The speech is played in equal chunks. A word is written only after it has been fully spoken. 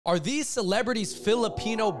Are these celebrities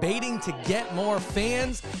Filipino baiting to get more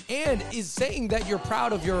fans? And is saying that you're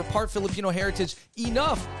proud of your part Filipino heritage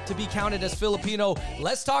enough to be counted as Filipino?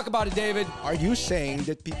 Let's talk about it, David. Are you saying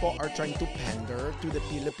that people are trying to pander to the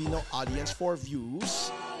Filipino audience for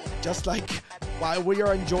views? Just like while we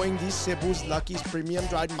are enjoying these Cebu's Lucky's premium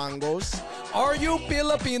dried mangoes? Are you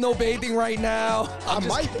Filipino baiting right now? I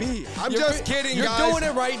might be. I'm just kidding, You're guys. You're doing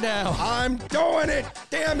it right now. I'm doing it.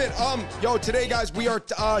 Damn it. Yo, today, guys, we are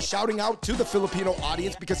shouting out to the Filipino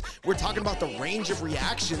audience because we're talking about the range of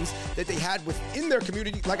reactions that they had within their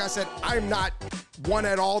community. Like I said, I'm not one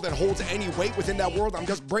at all that holds any weight within that world. I'm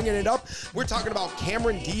just bringing it up. We're talking about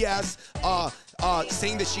Cameron Diaz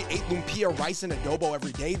saying that she ate lumpia, rice, and adobo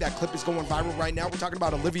every day. That clip is going viral right now. We're talking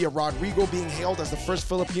about Olivia Rodrigo being hailed as the first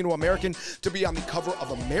Filipino-American to be on the cover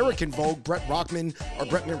of American Vogue.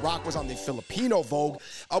 Bretman Rock was on the Filipino Vogue.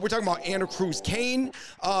 We're talking about Anna Cruz Kane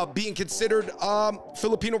being considered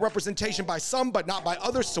Filipino representation by some, but not by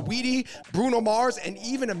others. Saweetie, Bruno Mars, and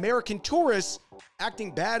even American tourists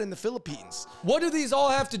acting bad in the Philippines. What do these all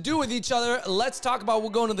have to do with each other? Let's talk about.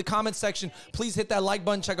 We'll go into the comment section. Please hit that like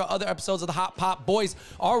button. Check out other episodes of the Hot Pop Boys.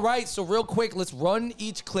 All right, so real quick, let's run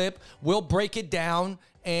each clip. We'll break it down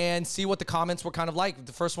and see what the comments were kind of like.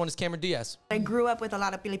 The first one is Cameron Diaz. I grew up with a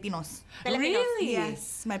lot of Filipinos. Really?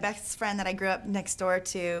 Yes. My best friend that I grew up next door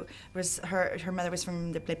to was her mother was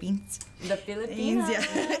from the Philippines. The Philippines?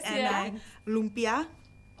 Yeah. And lumpia,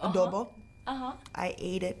 adobo. I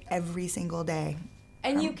ate it every single day.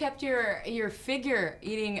 And you kept your figure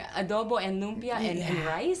eating adobo and lumpia and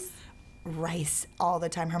rice? Rice all the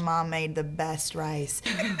time. Her mom made the best rice.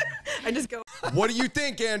 I just go. What do you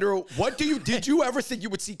think, Andrew? Did you ever think you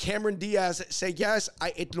would see Cameron Diaz say, yes,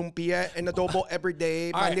 I ate lumpia and adobo every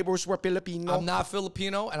day. My neighbors were Filipino. I'm not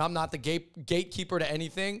Filipino, and I'm not the gatekeeper to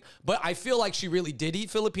anything, but I feel like she really did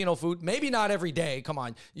eat Filipino food. Maybe not every day. Come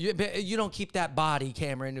on. You don't keep that body,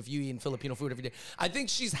 Cameron, if you eat Filipino food every day. I think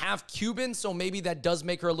she's half Cuban, so maybe that does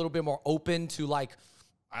make her a little bit more open to, like,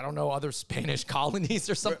 I don't know, other Spanish colonies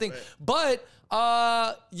or something. Right. But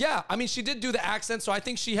yeah, I mean, she did do the accent, so I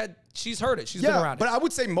think she's heard it. She's been around it. But I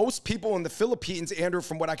would say most people in the Philippines, Andrew,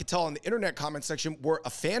 from what I could tell in the internet comment section, were a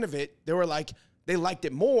fan of it. They were like, they liked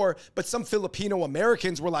it more, but some Filipino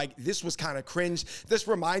Americans were like, this was kind of cringe. This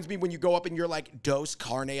reminds me when you go up and you're like, dos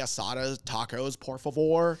carne asada tacos, por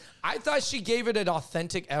favor. I thought she gave it an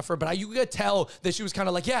authentic effort, but you could tell that she was kind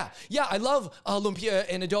of like, yeah, I love lumpia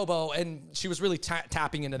and adobo, and she was really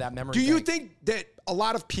tapping into that memory. Do you think that a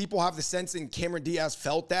lot of people have the sense, and Cameron Diaz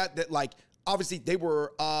felt that like, obviously they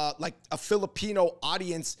were like a Filipino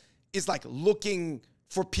audience is like looking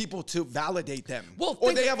for people to validate them,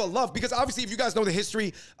 or they have a love, because obviously if you guys know the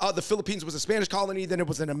history, the Philippines was a Spanish colony, then it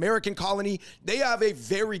was an American colony. They have a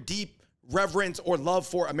very deep reverence or love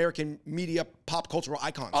for American media, pop cultural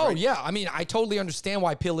icons. Oh, right? yeah. I mean, I totally understand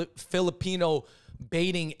why Filipino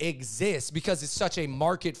baiting exists, because it's such a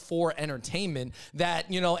market for entertainment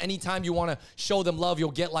that, you know, anytime you want to show them love,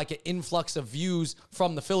 you'll get like an influx of views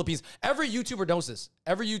from the Philippines. Every YouTuber knows this.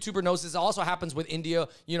 Every YouTuber knows this. It also happens with India,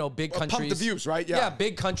 you know, big countries. Pump the views, right? Yeah,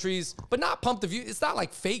 big countries, but not pump the views. It's not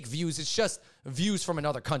like fake views. It's just views from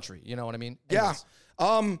another country. You know what I mean? Anyways.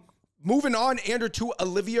 Yeah. Moving on, Andrew, to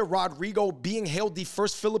Olivia Rodrigo being hailed the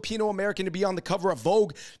first Filipino-American to be on the cover of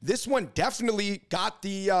Vogue. This one definitely got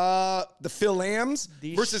the Phil-Ams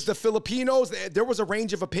versus the Filipinos. There was a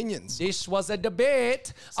range of opinions. This was a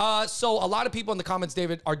debate. So a lot of people in the comments,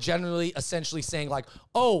 David, are generally essentially saying like,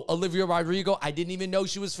 oh, Olivia Rodrigo, I didn't even know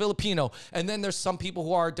she was Filipino. And then there's some people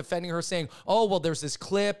who are defending her saying, oh, well, there's this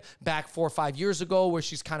clip back 4 or 5 years ago where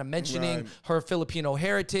she's kind of mentioning her Filipino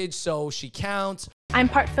heritage, so she counts. I'm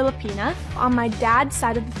part Filipina. On my dad's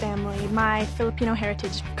side of the family, my Filipino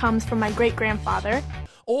heritage comes from my great-grandfather.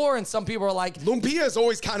 And some people are like, lumpia is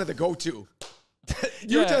always kind of the go-to.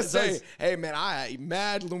 You just say, hey, man, I ate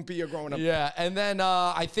mad lumpia growing up. Yeah, and then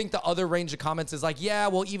I think the other range of comments is like, yeah,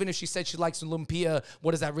 well, even if she said she likes lumpia,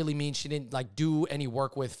 what does that really mean? She didn't like do any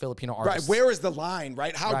work with Filipino artists. Right, where is the line,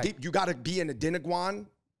 right? How deep? You got to be in a diniguan.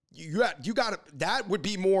 You got to, that would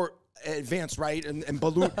be more advanced, right? And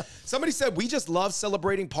balut. Somebody said, we just love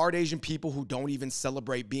celebrating part Asian people who don't even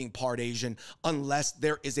celebrate being part Asian unless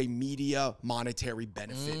there is a media monetary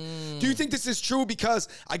benefit. Do you think this is true? Because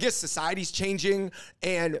I guess society's changing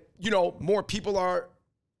and, you know, more people are,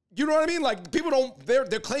 you know what I mean? Like people don't,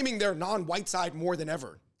 they're claiming their non-white side more than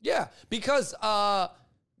ever. Yeah, because I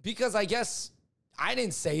guess, I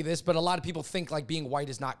didn't say this, but a lot of people think like being white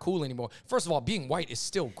is not cool anymore. First of all, being white is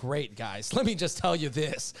still great, guys. Let me just tell you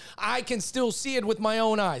this. I can still see it with my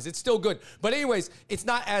own eyes. It's still good. But anyways, it's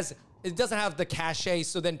not as it doesn't have the cachet.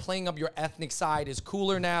 So then playing up your ethnic side is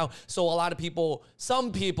cooler now. So a lot of people,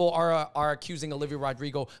 some people are accusing Olivia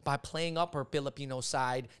Rodrigo by playing up her Filipino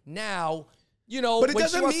side. Now, you know, but it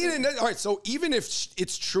doesn't mean, all right, so even if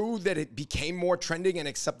it's true that it became more trending and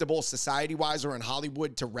acceptable society-wise or in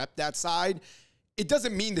Hollywood to rep that side, it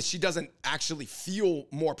doesn't mean that she doesn't actually feel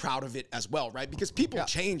more proud of it as well, right? Because people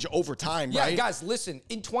change over time, right? Yeah, guys, listen,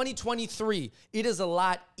 in 2023, it is a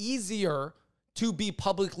lot easier to be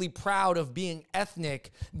publicly proud of being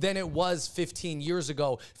ethnic than it was 15 years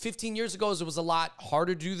ago. 15 years ago, it was a lot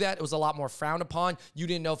harder to do that. It was a lot more frowned upon. You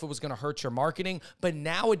didn't know if it was going to hurt your marketing. But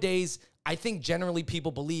nowadays, I think generally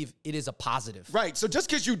people believe it is a positive. Right. So just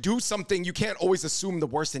because you do something, you can't always assume the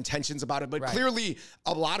worst intentions about it. But Right. clearly,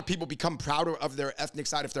 a lot of people become prouder of their ethnic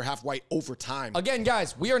side if they're half white over time. Again,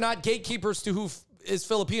 guys, we are not gatekeepers to who is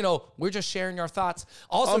Filipino. We're just sharing our thoughts.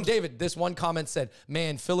 Also, David, this one comment said,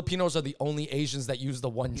 man, Filipinos are the only Asians that use the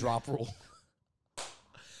one drop rule.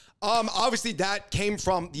 Obviously, that came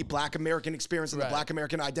from the Black American experience and Right. the Black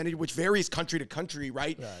American identity, which varies country to country,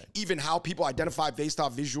 right? Even how people identify based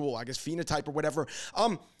off visual, I guess, phenotype or whatever.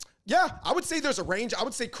 Yeah, I would say there's a range. I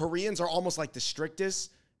would say Koreans are almost like the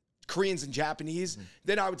strictest. Koreans and Japanese.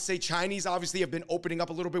 Then I would say Chinese obviously have been opening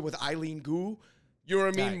up a little bit with Eileen Gu. You know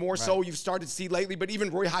what I mean? Right, More so you've started to see lately, but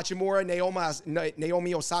even Roy Hachimura,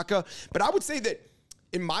 Naomi Osaka. But I would say that,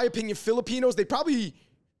 in my opinion, Filipinos,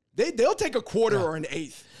 they'll take a quarter or an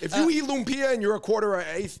eighth. If you eat lumpia and you're a quarter or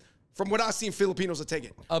an eighth, from what I've seen, Filipinos will take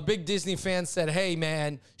it. A big Disney fan said, hey,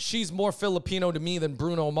 man, she's more Filipino to me than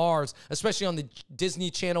Bruno Mars, especially on the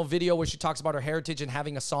Disney Channel video where she talks about her heritage and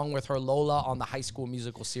having a song with her Lola on the High School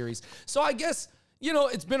Musical series. So I guess, you know,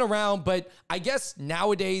 it's been around, but I guess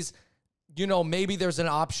nowadays, you know, maybe there's an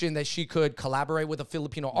option that she could collaborate with a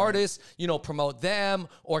Filipino artist, you know, promote them,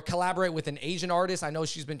 or collaborate with an Asian artist. I know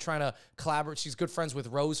she's been trying to collaborate. She's good friends with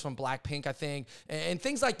Rose from Blackpink, I think, and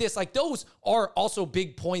things like this. Like, those are also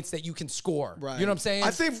big points that you can score. Right. You know what I'm saying?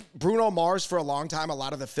 I think Bruno Mars, for a long time, a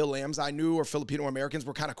lot of the Phil-Ams I knew or Filipino Americans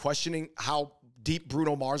were kind of questioning how deep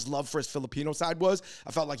Bruno Mars' love for his Filipino side was.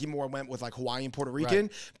 I felt like he more went with like Hawaiian, Puerto Rican.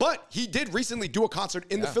 Right. But he did recently do a concert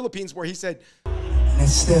in the Philippines where he said, and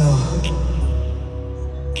still,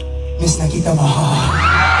 miss nakita mo ako.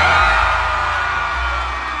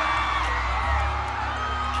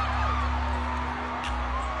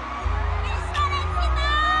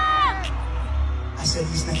 I said,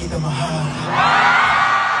 miss nakita mo ako.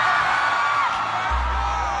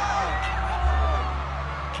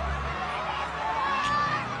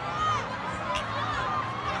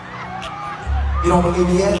 You don't believe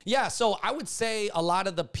me yet? Yeah, so I would say a lot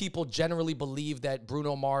of the people generally believe that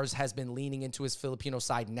Bruno Mars has been leaning into his Filipino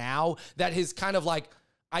side now, that his kind of like,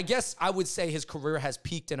 I guess I would say his career has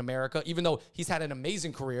peaked in America, even though he's had an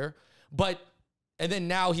amazing career, but, and then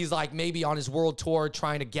now he's like maybe on his world tour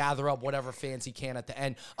trying to gather up whatever fans he can at the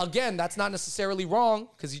end. Again, that's not necessarily wrong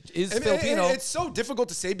because he is Filipino. It's so difficult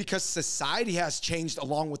to say because society has changed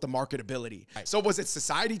along with the marketability. Right. So was it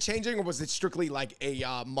society changing or was it strictly like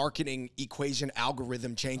a marketing equation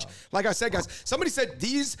algorithm change? Like I said, guys, somebody said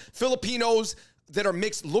these Filipinos that are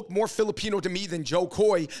mixed look more Filipino to me than Joe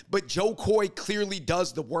Coy, but Joe Coy clearly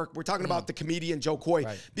does the work. We're talking about the comedian Joe Coy.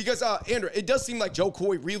 Right. Because, Andrew, it does seem like Joe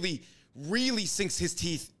Coy really sinks his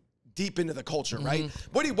teeth deep into the culture, right?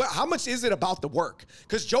 How much is it about the work?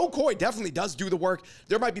 Because Joe Coy definitely does do the work.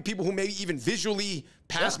 There might be people who maybe even visually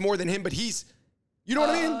pass more than him, but he's, you know what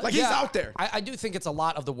I mean? Like, he's out there. I do think it's a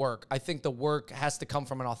lot of the work. I think the work has to come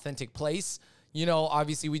from an authentic place. You know,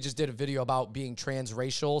 obviously, we just did a video about being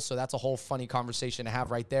transracial, so that's a whole funny conversation to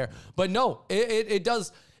have right there. But no, it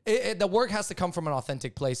does. The work has to come from an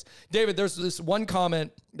authentic place. David, there's this one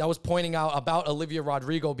comment that was pointing out about Olivia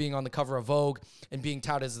Rodrigo being on the cover of Vogue and being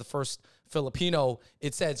touted as the first Filipino.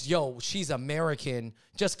 It says, yo, she's American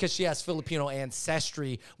just because she has Filipino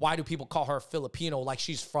ancestry. Why do people call her Filipino like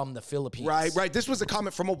she's from the Philippines? Right. This was a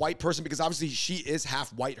comment from a white person because obviously she is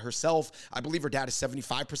half white herself. I believe her dad is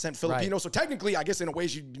 75% Filipino. Right. So technically, I guess in a way,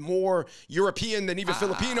 she's more European than even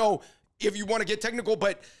Filipino, if you want to get technical.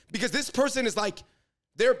 But because this person is like,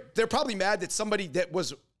 they're probably mad that somebody that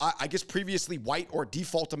was, I guess, previously white or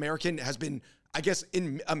default American has been, I guess,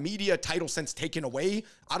 in a media title sense, taken away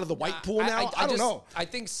out of the white pool now. I don't know. I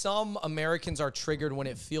think some Americans are triggered when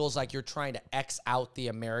it feels like you're trying to X out the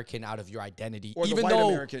American out of your identity, or even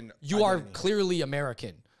though you are clearly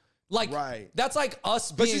American. Like, that's like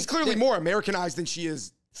us being... But she's clearly more Americanized than she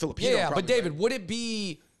is Filipino. Yeah, but David, would it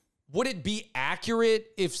be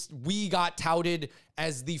accurate if we got touted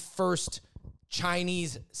as the first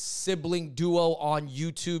Chinese sibling duo on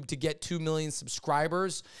YouTube to get 2 million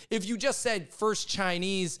subscribers? If you just said first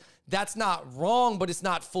Chinese, that's not wrong, but it's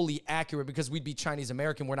not fully accurate because we'd be Chinese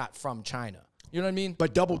American. We're not from China. You know what I mean?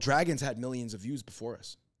 But Double Dragons had millions of views before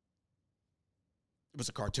us. It was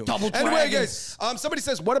a cartoon. Anyway, guys, somebody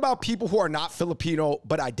says, what about people who are not Filipino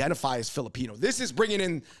but identify as Filipino? This is bringing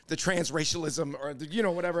in the transracialism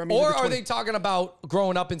or, whatever. I mean, or are they talking about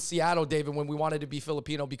growing up in Seattle, David, when we wanted to be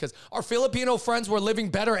Filipino because our Filipino friends were living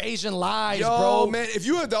better Asian lives, bro? Man, if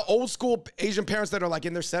you have the old school Asian parents that are like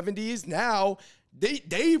in their 70s now,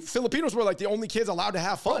 they Filipinos were like the only kids allowed to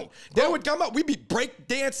have fun. They would come up, we'd be break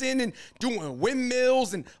dancing and doing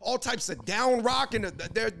windmills and all types of down rock, and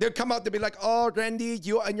they'd come out to be like, oh, Randy,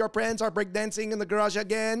 you and your friends are break dancing in the garage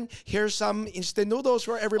again. Here's some instant noodles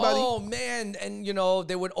for everybody. Oh man, and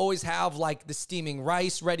they would always have like the steaming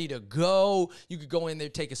rice ready to go. You could go in there,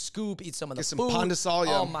 take a scoop, eat some of the food. Some pandesal,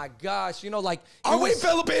 yeah. Oh my gosh, are we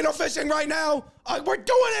Filipino fishing right now? We're doing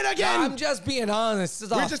it again. I'm just being honest.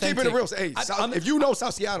 We're just keeping it real. Hey, if you know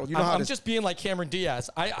South Seattle, you know how it is. I'm just being like Cameron Diaz.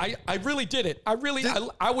 I really did it.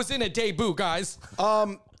 I was in a debut, guys.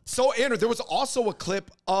 So, Andrew, there was also a clip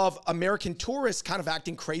of American tourists kind of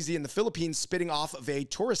acting crazy in the Philippines, spitting off of a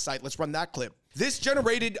tourist site. Let's run that clip. This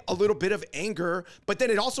generated a little bit of anger, but then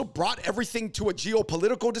it also brought everything to a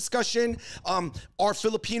geopolitical discussion. Are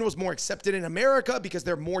Filipinos more accepted in America because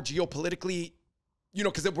they're more geopolitically,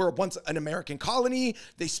 because we're once an American colony?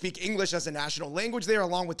 They speak English as a national language there,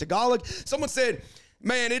 along with Tagalog. Someone said,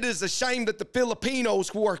 man, it is a shame that the Filipinos,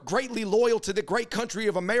 who are greatly loyal to the great country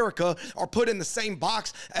of America, are put in the same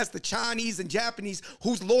box as the Chinese and Japanese,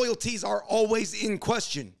 whose loyalties are always in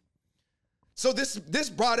question. So this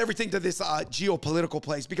brought everything to this geopolitical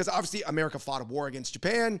place, because obviously America fought a war against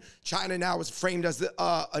Japan. China now is framed as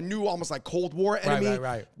a new, almost like Cold War enemy.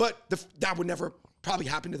 Right. But that would never probably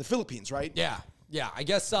happen to the Philippines, right? Yeah. I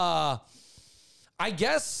guess I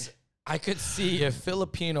could see if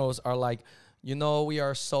Filipinos are like, we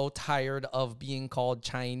are so tired of being called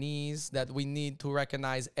Chinese that we need to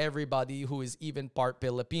recognize everybody who is even part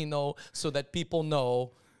Filipino so that people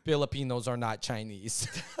know Filipinos are not Chinese.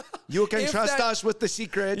 You can trust us with the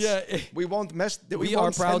secrets. Yeah, we won't mess. We are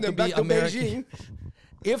won't proud send them to be back to American. Beijing.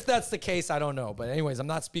 If that's the case, I don't know. But anyways, I'm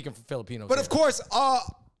not speaking for Filipinos. But of course,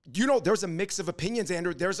 there's a mix of opinions,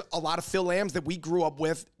 Andrew. There's a lot of Phil-Ams that we grew up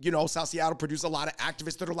with. South Seattle produced a lot of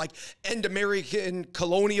activists that are like end American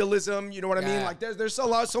colonialism. You know what I mean? Like there's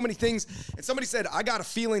so many things. And somebody said, I got a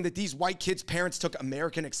feeling that these white kids' parents took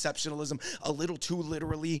American exceptionalism a little too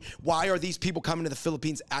literally. Why are these people coming to the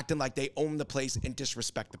Philippines acting like they own the place and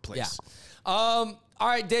disrespect the place? Yeah. All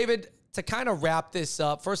right, David. To kind of wrap this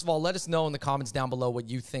up, first of all, let us know in the comments down below what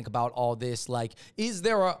you think about all this. Like, is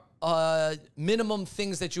there a minimum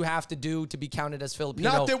things that you have to do to be counted as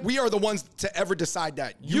Filipino? Not that we are the ones to ever decide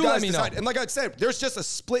that. You guys decide. And like I said, there's just a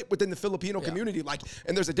split within the Filipino community.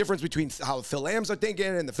 And there's a difference between how Phil-Ams are thinking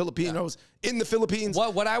and the Filipinos in the Philippines.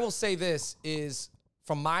 What I will say this is,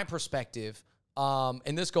 from my perspective,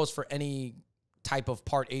 and this goes for any type of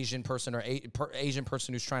part Asian person or Asian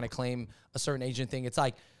person who's trying to claim a certain Asian thing. It's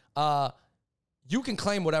like, you can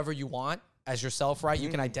claim whatever you want as yourself, right? You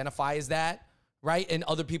can identify as that, right? And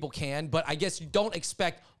other people can, but I guess you don't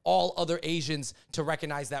expect all other Asians to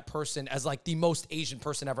recognize that person as like the most Asian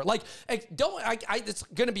person ever. Like, it's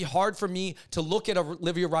gonna be hard for me to look at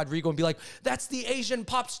Olivia Rodrigo and be like, that's the Asian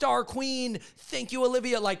pop star queen. Thank you,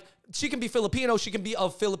 Olivia. Like, she can be Filipino. She can be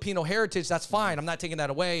of Filipino heritage. That's fine. I'm not taking that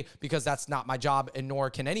away because that's not my job, and nor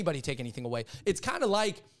can anybody take anything away. It's kind of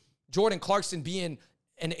like Jordan Clarkson being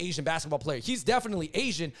an Asian basketball player. He's definitely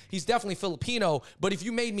Asian. He's definitely Filipino. But if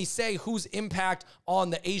you made me say whose impact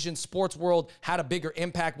on the Asian sports world had a bigger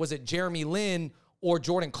impact, was it Jeremy Lin or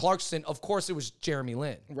Jordan Clarkson? Of course it was Jeremy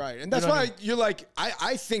Lin. Right. And that's why you're like,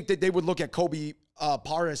 I think that they would look at Kobe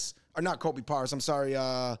Paris, or not Kobe Paris, I'm sorry.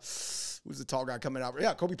 Who's the tall guy coming out?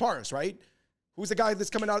 Yeah, Kobe Paris, right? Who's the guy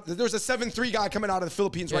that's coming out? There's a 7'3" guy coming out of the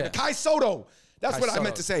Philippines right now. Kai Soto. That's what I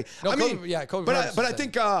meant to say. No, Kobe but I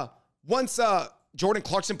think once Jordan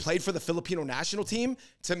Clarkson played for the Filipino national team,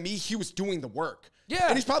 to me, he was doing the work. Yeah.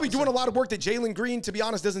 And he's probably doing a lot of work that Jalen Green, to be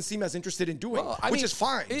honest, doesn't seem as interested in doing, which is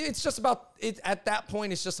fine. It's just about, at that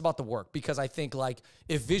point, it's just about the work. Because I think, like,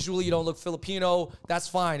 if visually you don't look Filipino, that's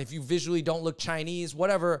fine. If you visually don't look Chinese,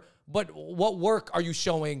 whatever. But what work are you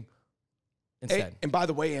showing instead? And by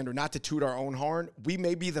the way, Andrew, not to toot our own horn, we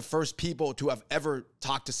may be the first people to have ever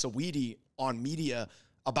talked to Saweetie on media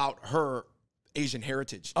about her Asian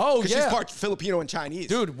heritage. Oh, yeah. Because she's part Filipino and Chinese.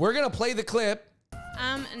 Dude, we're going to play the clip.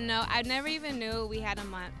 No, I never even knew we had a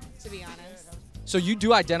month, to be honest. So you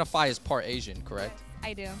do identify as part Asian, correct?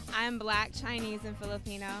 I do. I'm Black, Chinese, and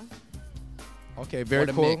Filipino. Okay, very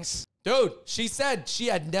cool. Mix. Dude, she said she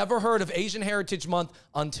had never heard of Asian Heritage Month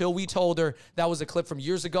until we told her. That was a clip from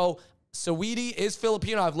years ago. Saweetie is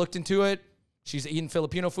Filipino. I've looked into it. She's eating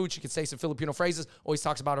Filipino food. She can say some Filipino phrases. Always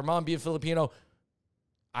talks about her mom being Filipino.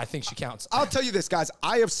 I think she counts. I'll tell you this, guys.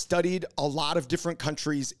 I have studied a lot of different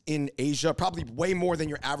countries in Asia, probably way more than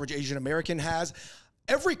your average Asian American has.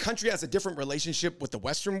 Every country has a different relationship with the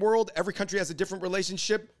Western world. Every country has a different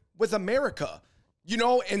relationship with America, you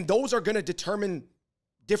know, and those are going to determine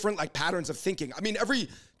different like patterns of thinking. I mean, every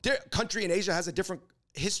country in Asia has a different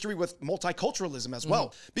history with multiculturalism as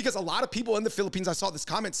well. Because a lot of people in the Philippines, I saw this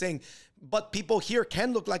comment saying, but people here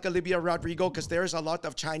can look like Olivia Rodrigo because there's a lot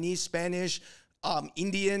of Chinese, Spanish,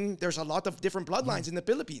 Indian, there's a lot of different bloodlines in the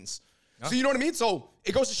Philippines. So you know what I mean? So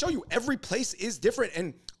it goes to show you every place is different.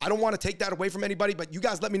 And I don't want to take that away from anybody, but you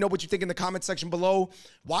guys let me know what you think in the comment section below.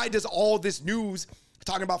 Why does all this news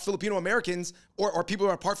talking about Filipino Americans or people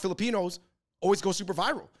who are part Filipinos always go super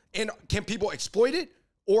viral? And can people exploit it?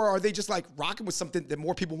 Or are they just like rocking with something that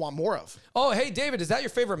more people want more of? Oh, hey, David, is that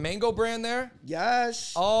your favorite mango brand there?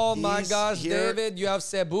 Yes. Oh my gosh, David, you have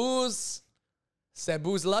Cebu's.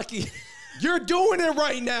 Cebu's Lucky. You're doing it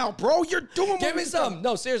right now, bro. You're doing it. Give me some.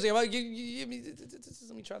 No, seriously. Let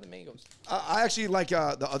me try the mangoes. I actually like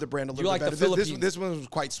the other brand a little bit better. The Philippines. This one was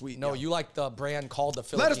quite sweet. No, you like the brand called the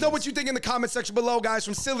Philippines. Let us know what you think in the comment section below, guys.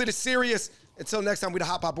 From silly to serious. Until next time, we the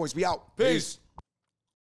Hot Pot Boys. We out. Peace.